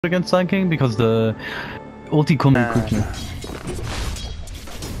against Sand King because the ulti comes in quickly.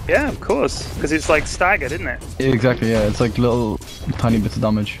 Yeah, of course, because it's like staggered, isn't it? Yeah, exactly, yeah, it's like little tiny bits of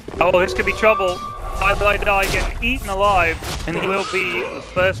damage. Oh, this could be trouble. Die, getting eaten alive, and he will be the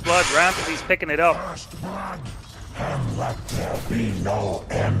first blood ramp as he's picking it up. And let there be no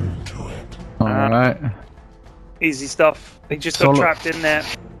end to it. Alright. Easy stuff. He just got trapped in there.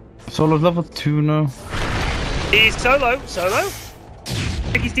 Solo's level 2 now. He's solo.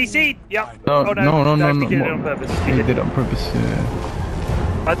 I think he's DC'd. Yep. No, oh, no. He did it on purpose. He did it on purpose,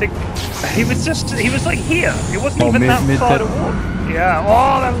 yeah. I think he was like here. It wasn't even that far to walk. Yeah.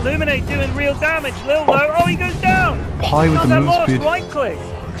 Oh, that Illuminate doing real damage. Lil though. Oh, he goes down. High with the move speed. Right click.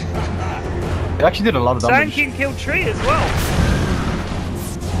 It actually did a lot of damage. Sand King killed Tree as well.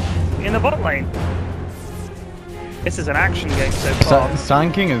 In the bot lane. This is an action game so far.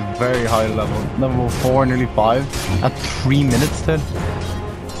 Sand King is very high level 4, nearly 5, at 3 minutes then.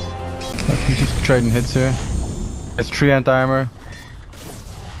 He's just trading hits here. It's 3 anti-armor.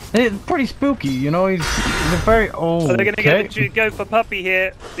 It's pretty spooky, you know, he's a very old. So they're gonna go for Puppey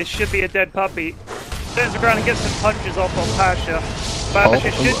here. This should be a dead Puppey. Turns around and gets some punches off on Pasha.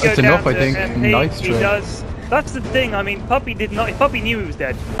 Pasha should go down enough, to I think. MP. Nice he does. That's the thing, I mean, Puppey knew he was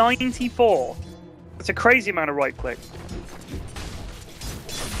dead. 94. That's a crazy amount of right click.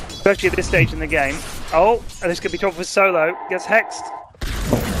 Especially at this stage in the game. Oh, this could be trouble for Solo. Gets hexed.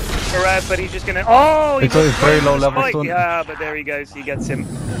 But he's just gonna. Oh, it's a very low level stun. Yeah, but there he goes. He gets him.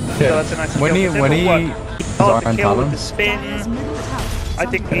 Yeah. So that's a nice when he oh, the kill with the spin. I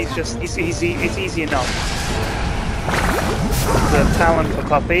think it's easy enough. The talent for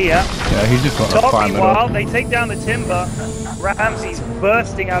Puppey, yeah. Yeah, he's just got a farm. Meanwhile, they take down the timber. Ramsey's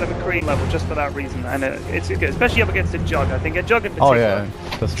bursting out of a cream level just for that reason, and it's good, especially up against a Jug. I think a Jug in particular. Oh yeah,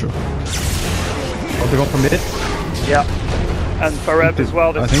 that's true. Oh, they're going for mid. Yeah. And Fareb as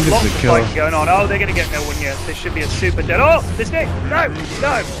well, there's lots of fighting going on. Oh, they're going to get no one yet. This should be a super dead. Oh, this Nick! No,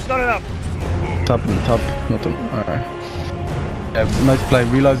 it's not enough. Top, nothing. Alright. Yeah, nice play.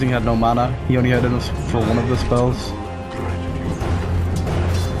 Realizing he had no mana, he only had enough for one of the spells.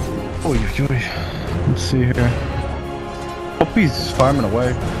 Oh, let's see here. Puppey's farming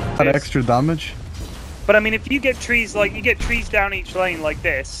away. Had extra damage. But I mean, if you get trees down each lane like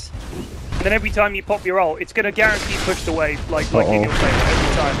this, and then every time you pop your ult, it's going to guarantee pushed away, like in your favor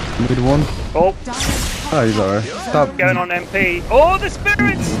every time. Mid one. Oh, he's alright. Stop. Going on MP. Oh, the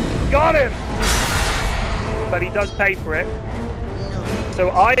spirits! Got him! But he does pay for it.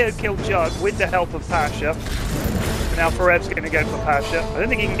 So Io killed Jug with the help of Pasha. Now Fareb's going to go for Pasha. I don't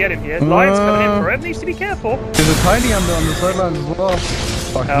think he can get him here. Lion's coming in. Fareb needs to be careful. There's a tiny on the sidelines as well.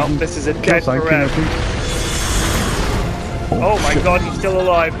 Oh, this is a dead Fareb. Oh my god, he's still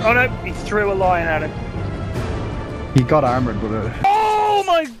alive. Oh no, he threw a lion at him. He got armored with it. Oh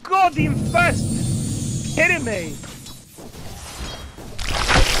my god, the infest! Kidding me!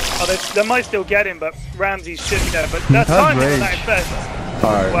 Oh, they might still get him, but Ramsey should be there. But that timing on that infest.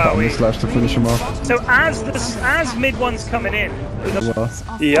 Alright, wow, that slash to finish him off. So as mid one's coming in.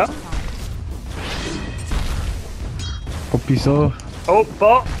 Yeah. Puppey saw. Oh,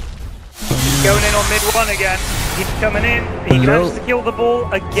 bot. Going in on mid one again. He's coming in. He managed to kill the ball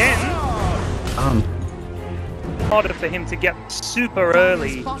again. Harder for him to get super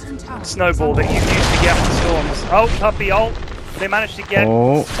early snowball that you used to get with storms. Oh, Puppey ult. They managed to get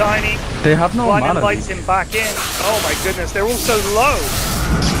Tiny. They have no mana. Lights him back in. Oh my goodness, they're all so low.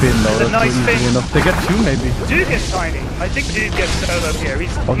 Spin though. It's a nice spin. They get 2 maybe. Do get Tiny. I think Dude gets solo here.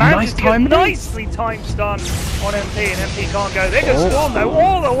 He's managed to get nicely time stun on MP, and MP can't go. There goes Storm though,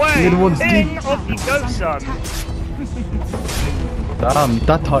 all the way. In off he goes, son. Damn,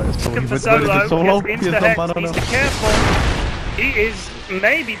 that time is looking for Solo. Gets insta-hex, needs to be careful. He is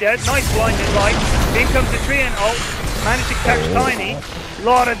maybe dead. Nice blinding light. In comes the tree and ult. Managed to catch Tiny.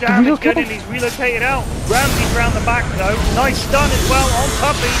 Lot of damage good, and he's relocated out. Ramsey's round the back though. Nice stun as well on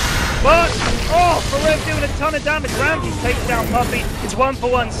Puppey. But Fareb doing a ton of damage. Ramsey takes down Puppey. It's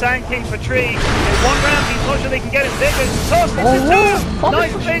 1-for-1. Sand King for Tree. They want Ramsey. Not sure they can get him. There goes toss into 2.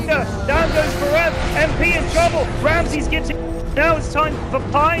 Nice finger. Down goes Fareb. MP in trouble. Ramsey's getting. Now it's time for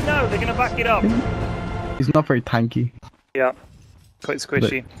Pie. No, they're going to back it up. He's not very tanky. Yeah, quite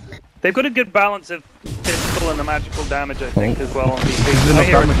squishy. They've got a good balance of physical and the magical damage, I think, as well on DP.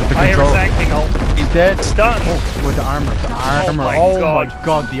 I hear a Sand King ult. He's dead. Stunned. With the armor. Oh my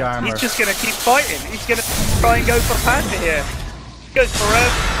god, the armor. He's just going to keep fighting. He's going to try and go for Pasha here. Goes for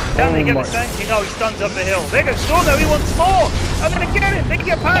Rev. Down they get the Sand King. Oh, he stuns up the hill. There goes Storm though, he wants more. I'm going to get him. They can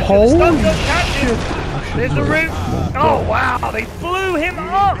get Pasha. The stun don't catch him. There's the root. Oh wow, they blew him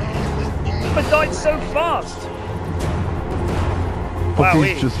up. But died so fast.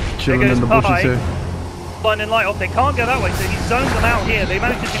 Puppey's just chilling in the bushes here. Blinding light off, they can't go that way, so he zones them out here. They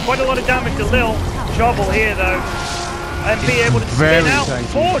managed to do quite a lot of damage to Lil. Trouble here though. And be able to spin out.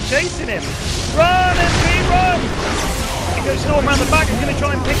 Four chasing him. Run, MP, run! He goes Storm around the back, he's going to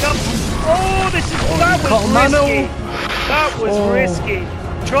try and pick up. Oh, that was risky. That was risky.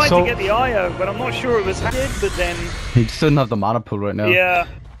 Tried to get the IO, but I'm not sure it was happened, but then... He just doesn't have the mana pool right now. Yeah.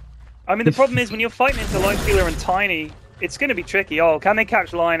 I mean, the problem is when you're fighting into Lightstealer and Tiny, it's going to be tricky. Oh, can they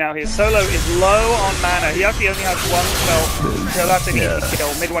catch Lion out here? Solo is low on mana. He actually only has one spell, so that's an easy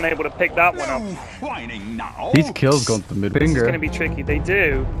kill. Mid one able to pick that one up. These kills going to the mid finger. It's going to be tricky. They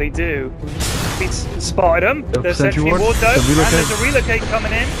do. He's spotted him. There's Sentry Ward though, and there's a relocate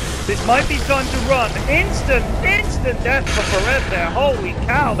coming in. This might be time to run. Instant death for Perez there. Holy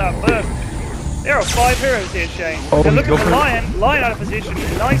cow, that burst. There are 5 heroes here, Shane. Oh, look at the Lion. Lion out of position.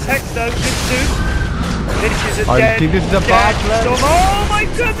 Nice hex though. Good suit. This is a dead, this is a bad storm. Oh my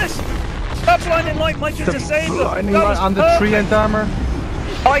goodness! That blinding light might just disable him. That was and the tree and armor.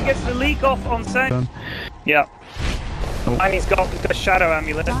 Pi gets the leak off on set. Yeah. And he's got the shadow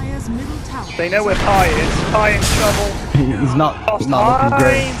amulet. They know where Pi is. Pi in trouble. He's not looking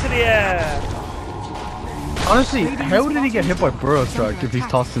great. Into the air. Honestly, how did he get hit by Burrow Strike if he's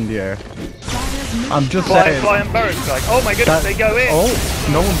tossed in the air? I'm just saying. Flying Burrow Strike. Oh my goodness, they go in. Oh,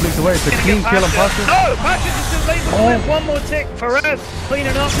 no one blinks away. It's a clean kill on Pasha. No, Pasha's is still able to live. One more tick. Perez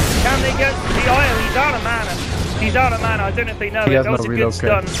cleaning up. Can they get the IO? He's out of mana. He's out of mana. I don't know if they know it. That was a good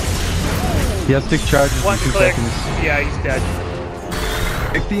stun. He has 6 charges in 2 seconds. Yeah, he's dead.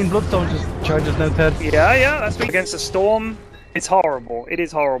 15 Bloodstone just charges now, Ted. Yeah, that's me against a storm. It's horrible. It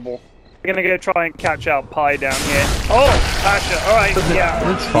is horrible. We're gonna go try and catch out Pi down here. Oh, Pasha. Alright,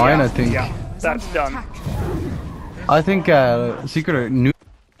 yeah. It's fine, I think. Yeah, that's done. I think Secret knew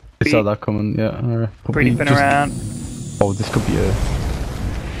they saw that coming, yeah. Pretty thin around. Oh, this could be a...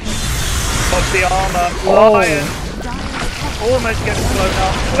 Watch the armor. Lion. Almost gets blown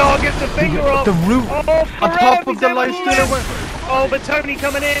up. Oh, gets the finger off. The root on top of the Lightstealer. Oh, but Tony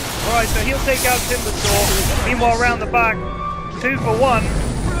coming in. Alright, so he'll take out Timbersaw. Meanwhile, around the back, 2 for 1.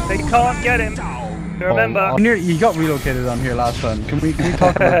 They can't get him. Remember, he got relocated on here last time. Can we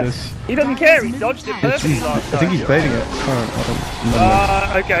talk about this? He doesn't care. He dodged it perfectly last time. I think he's baiting it.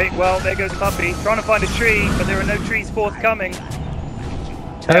 Okay. Well, there goes Puppey trying to find a tree, but there are no trees forthcoming.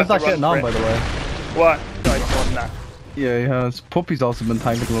 How's that getting on, by the way? What? No, it's more than that. Yeah, he has. Puppey's also been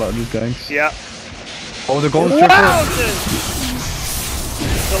tanking a lot of these ganks. Yeah. Oh, they're going straight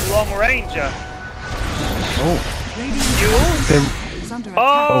for the long ranger. Oh.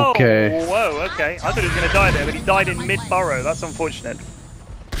 Oh, okay. Whoa, okay. I thought he was going to die there, but he died in mid-burrow. That's unfortunate.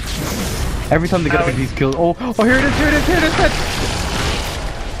 Every time they get these kills... Oh, here it is, here it is, here it is!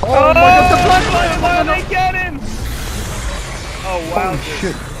 Oh my god, the blood! They get him! Oh, wow. Oh,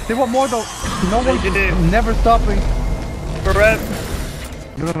 shit. They want more, though. No one's never stopping. Forever.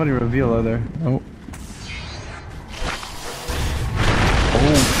 You don't have any reveal, are there? Oh.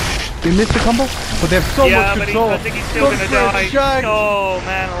 Oh. They missed the combo, but they have so much control. I think he's still going to die. Oh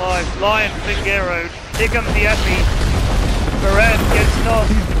man alive. Lion Fingeroed. Here comes the Effie. Perez gets knocked.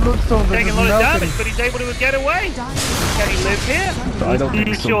 Taking a lot of damage, but he's able to get away. Can he live here? I don't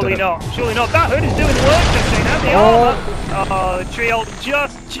think so. Surely not. Surely not. That hood is doing the work, Justin. And the armor. Oh, the tree ult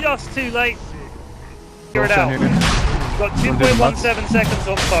just too late. Figure it out. Got 2.17 seconds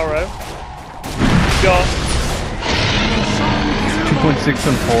on Burrow. Got 2.6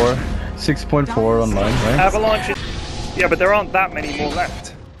 and 4. 6.4 online, right? Avalanche. Yeah, but there aren't that many more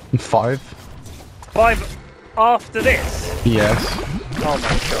left. 5. 5 after this? Yes. Oh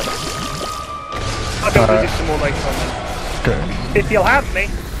my god. I'll go do some more later on then. Okay. If you'll have me.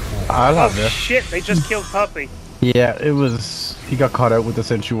 I'll have you. Oh shit, they just killed Puppey. Yeah, it was... He got caught out with the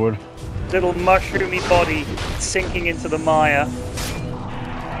Sentry Ward. Little mushroomy body sinking into the mire.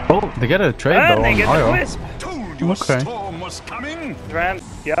 Oh, they get a trade though. And they get the Wisp. Okay. Storm was coming.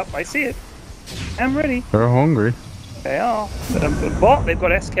 Yep, I see it. I'm ready. They're hungry. They are. But they've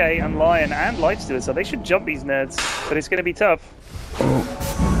got SK and Lion and Lightstealer, so they should jump these nerds. But it's going to be tough. Oh.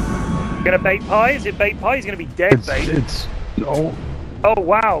 Going to bait Pi? Is it bait Pi? He's going to be dead bait. Oh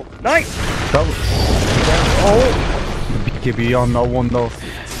wow, nice. That was... Oh. The BKB on that one though.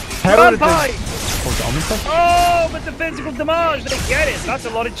 Run, Pi! Oh, but the physical damage, they get it. That's a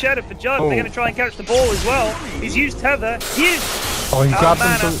lot of cheddar for Judd. They're going to try and catch the ball as well. He's used tether. Oh, he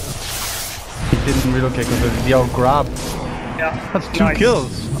grabbed him. He didn't relocate because of the old grab. Yeah. That's 2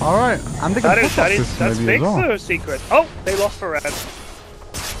 kills. Alright. And they can push off this that's maybe big as well. for a secret. Oh, they lost for red.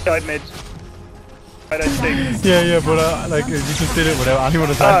 Died mid. I don't think. Yeah, but like, you just did it without anyone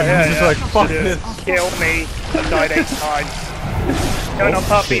attacking. He's just like, fuck this. Kill me. I died 8 times. Going on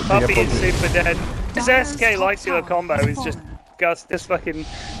Puppey. Puppey is super dead. This SK Lightsealer combo is just this fucking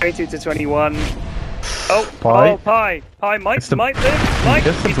 22 to 21. Oh, Pie. Pie might live. Mike,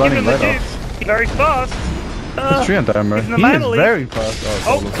 he's giving him the juice. He's very fast. It's 3 anti-armor. He is very fast.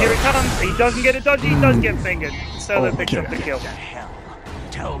 Oh, here it comes. He doesn't get a dodgy, he does get fingered. Solo picks up the kill.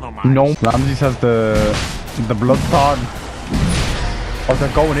 No, Ramses has the blood pod. Oh,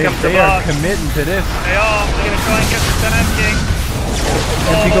 they're going in. They are committing to this. They are. They're going to try and get the Sand King.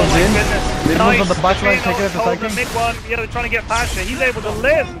 If he goes in, goodness. nice. On the back line, taking out the hold second. the mid one. Yeah, they're trying to get Pasha. He's able to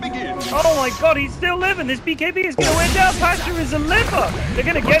live. Oh my god, he's still living. This BKB is going to win down. Pasha is a liver. They're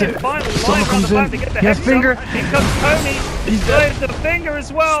going to get him finally. Line around the back to get the head finger. In comes Tony. He's got the finger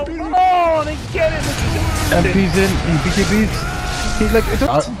as well. Oh, they get him. MP's in. BKB's. He's like, it's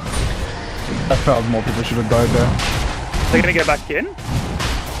I felt more people should have died there. They're going to get back in?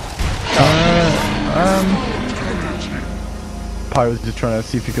 Py was just trying to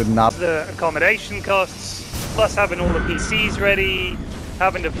see if he could nap. The accommodation costs, plus having all the PCs ready,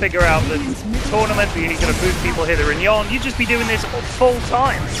 having to figure out the tournament, you're going to move people hither and yon. You'd just be doing this full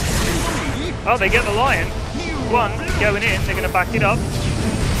time. Oh, they get the Lion. One going in, they're going to back it up.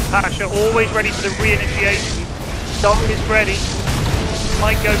 Pasha always ready for the re-initiation. Dom is ready.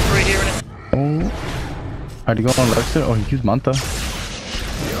 Might go for it here in a... Oh, how'd he go on Lexter? Oh, he used Manta.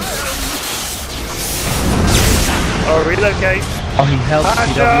 Oh, relocate. Oh, he held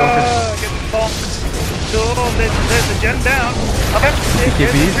Pasha gets bombed. Oh, there's the gen down. Okay,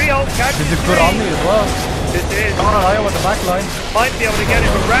 there's the 3-ult. This is good on me as well. This is. Oh, I with the back line. Might be able to get it,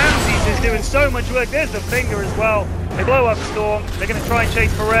 but Ramses is doing so much work. There's the finger as well. They blow up Storm. They're going to try and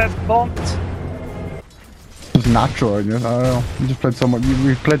chase Forev. Bombed. It's natural, I guess. I don't know. You just played so much.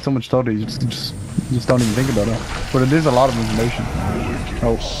 We played so much Dota. You just don't even think about it. But it is a lot of information.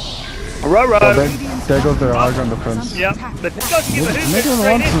 Oh. Roro. So there goes their high ground defense. Yep. The doesn't give a hoot.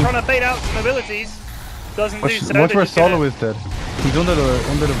 Straight in, trying to bait out some abilities. Doesn't do so. Watch where Solo is dead. He's under the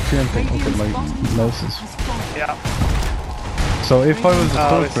tree thing. Okay, my noses. Yeah. So if I was a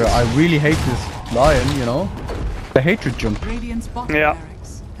Soul player, I really hate this Lion. You know, the hatred jump. Yeah.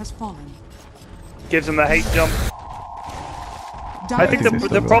 Gives him the hate jump. I think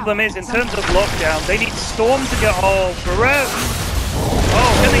the problem is, in terms of lockdown, they need Storm to get all Forev.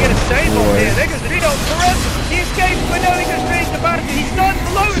 Oh, can they get a save on here? There goes the Vito. Forev. He escapes, but no, he goes straight to Battery. He's done.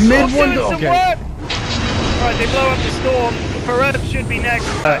 Below is doing some work. Right, they blow up the Storm. Forev should be next.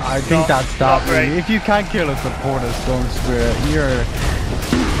 I think that's that. If you can't kill a supporter, Storm Spirit, you're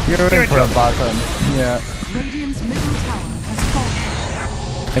in for a bad time. Yeah. Radiant's middle tower has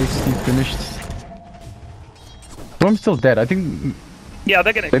fallen. Hasty finished. Storm's still dead. I think. Yeah,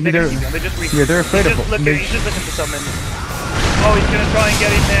 they're gonna. They're just. Yeah, they're afraid of. He's just looking for something. Oh, he's gonna try and get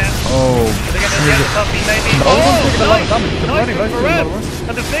in there. Oh. They're gonna get the Puppey maybe. Oh, nice for Forev.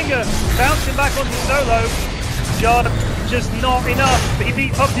 And the finger bouncing back onto Solo. Just not enough. But he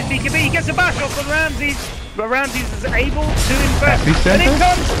pops his BKB. He gets a bash off from Ramses. But Ramses is able to invest. And in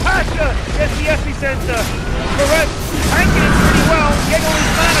comes Pasha. Gets the epicenter. Forev tanking it pretty well. Getting all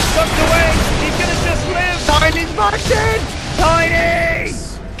his mana sucked away. He's gonna just live. Tiny's back in. Tiny!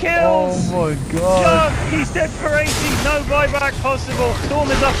 Kills! Oh my god! He's dead for 80, no buyback possible. Storm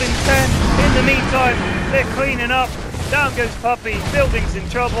is up in 10. In the meantime, they're cleaning up. Down goes Puppey. Building's in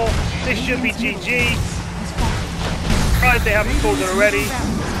trouble. This should be GG. Surprised they haven't called it already.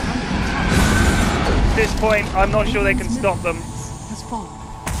 At this point, I'm not sure they can stop them.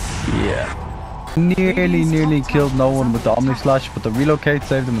 Yeah. Nearly killed no one with the Omni Slash, but the relocate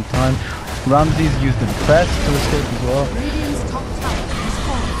saved them in time. Ramses used the best to escape as well.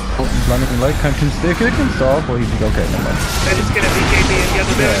 Landing light can stay, can stop, or he'd be okay. Never mind. They're just gonna be KB and the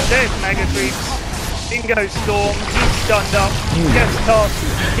other building. There's Mega Creeps. In goes Storm. He's stunned up. Gets tossed.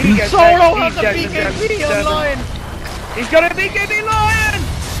 He gets Solo has a BKB on Lion. He's got a BKB Lion.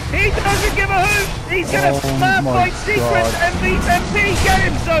 He doesn't give a hoot. He's gonna map fight secrets and beat MP. Get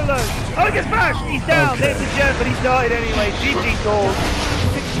him, Solo. Oh, he gets bashed. He's down. There's the jet, but he's died anyway. GG calls.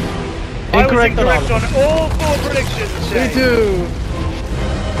 I was incorrect on all 4 predictions. Me too.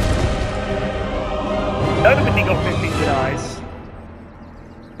 Nobody got 15 denies.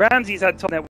 Ramses had top net.